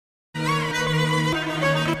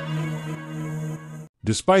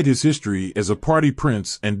Despite his history as a party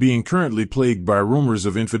prince and being currently plagued by rumors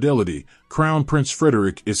of infidelity, Crown Prince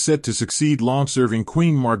Frederik is set to succeed long-serving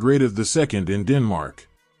Queen Margrethe II in Denmark.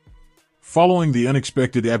 Following the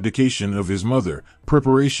unexpected abdication of his mother,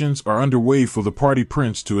 preparations are underway for the party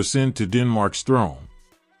prince to ascend to Denmark's throne.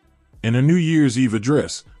 In a New Year's Eve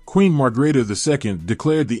address, Queen Margrethe II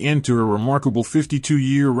declared the end to her remarkable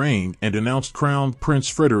 52-year reign and announced Crown Prince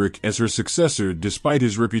Frederik as her successor despite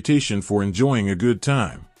his reputation for enjoying a good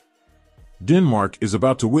time. Denmark is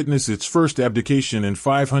about to witness its first abdication in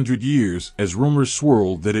 500 years as rumors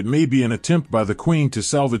swirl that it may be an attempt by the Queen to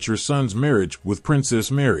salvage her son's marriage with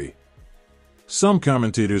Princess Mary. Some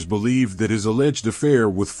commentators believe that his alleged affair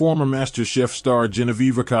with former MasterChef star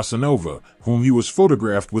Genevieve Casanova, whom he was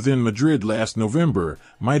photographed with in Madrid last November,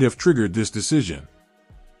 might have triggered this decision.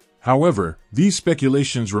 However, these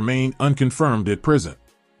speculations remain unconfirmed at present.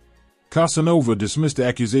 Casanova dismissed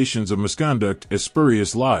accusations of misconduct as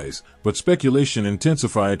spurious lies, but speculation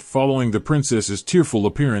intensified following the princess's tearful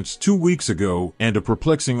appearance 2 weeks ago and a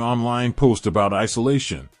perplexing online post about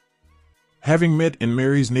isolation. Having met in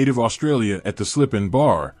Mary's native Australia at the Slip-In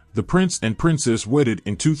Bar, the prince and princess wedded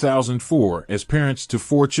in 2004 as parents to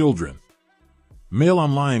 4 children. Mail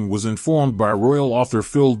Online was informed by royal author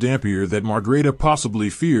Phil Dampier that Margrethe possibly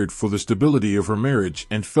feared for the stability of her marriage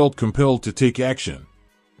and felt compelled to take action.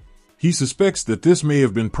 He suspects that this may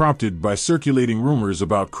have been prompted by circulating rumors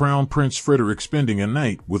about Crown Prince Frederik spending a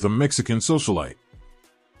night with a Mexican socialite.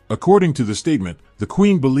 According to the statement, the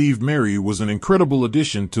Queen believed Mary was an incredible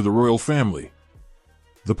addition to the royal family.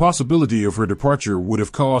 The possibility of her departure would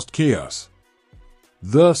have caused chaos.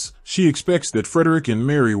 Thus, she expects that Frederik and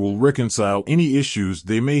Mary will reconcile any issues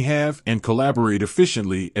they may have and collaborate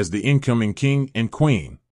efficiently as the incoming king and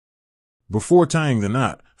queen. Before tying the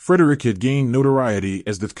knot, Frederik had gained notoriety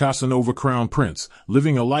as the Casanova crown prince,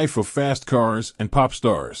 living a life of fast cars and pop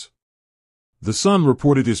stars. The Sun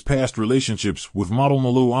reported his past relationships with model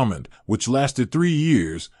Malou Ahmed, which lasted 3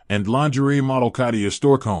 years, and lingerie model Katia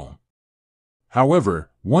Storcombe.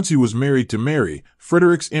 However, once he was married to Mary,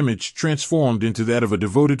 Frederik's image transformed into that of a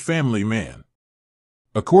devoted family man.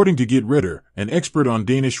 According to Get Redder, an expert on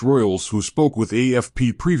Danish royals who spoke with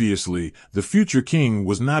AFP previously, the future king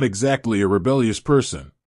was not exactly a rebellious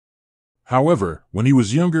person. However, when he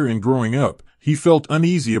was younger and growing up, he felt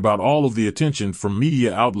uneasy about all of the attention from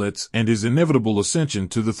media outlets and his inevitable ascension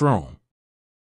to the throne.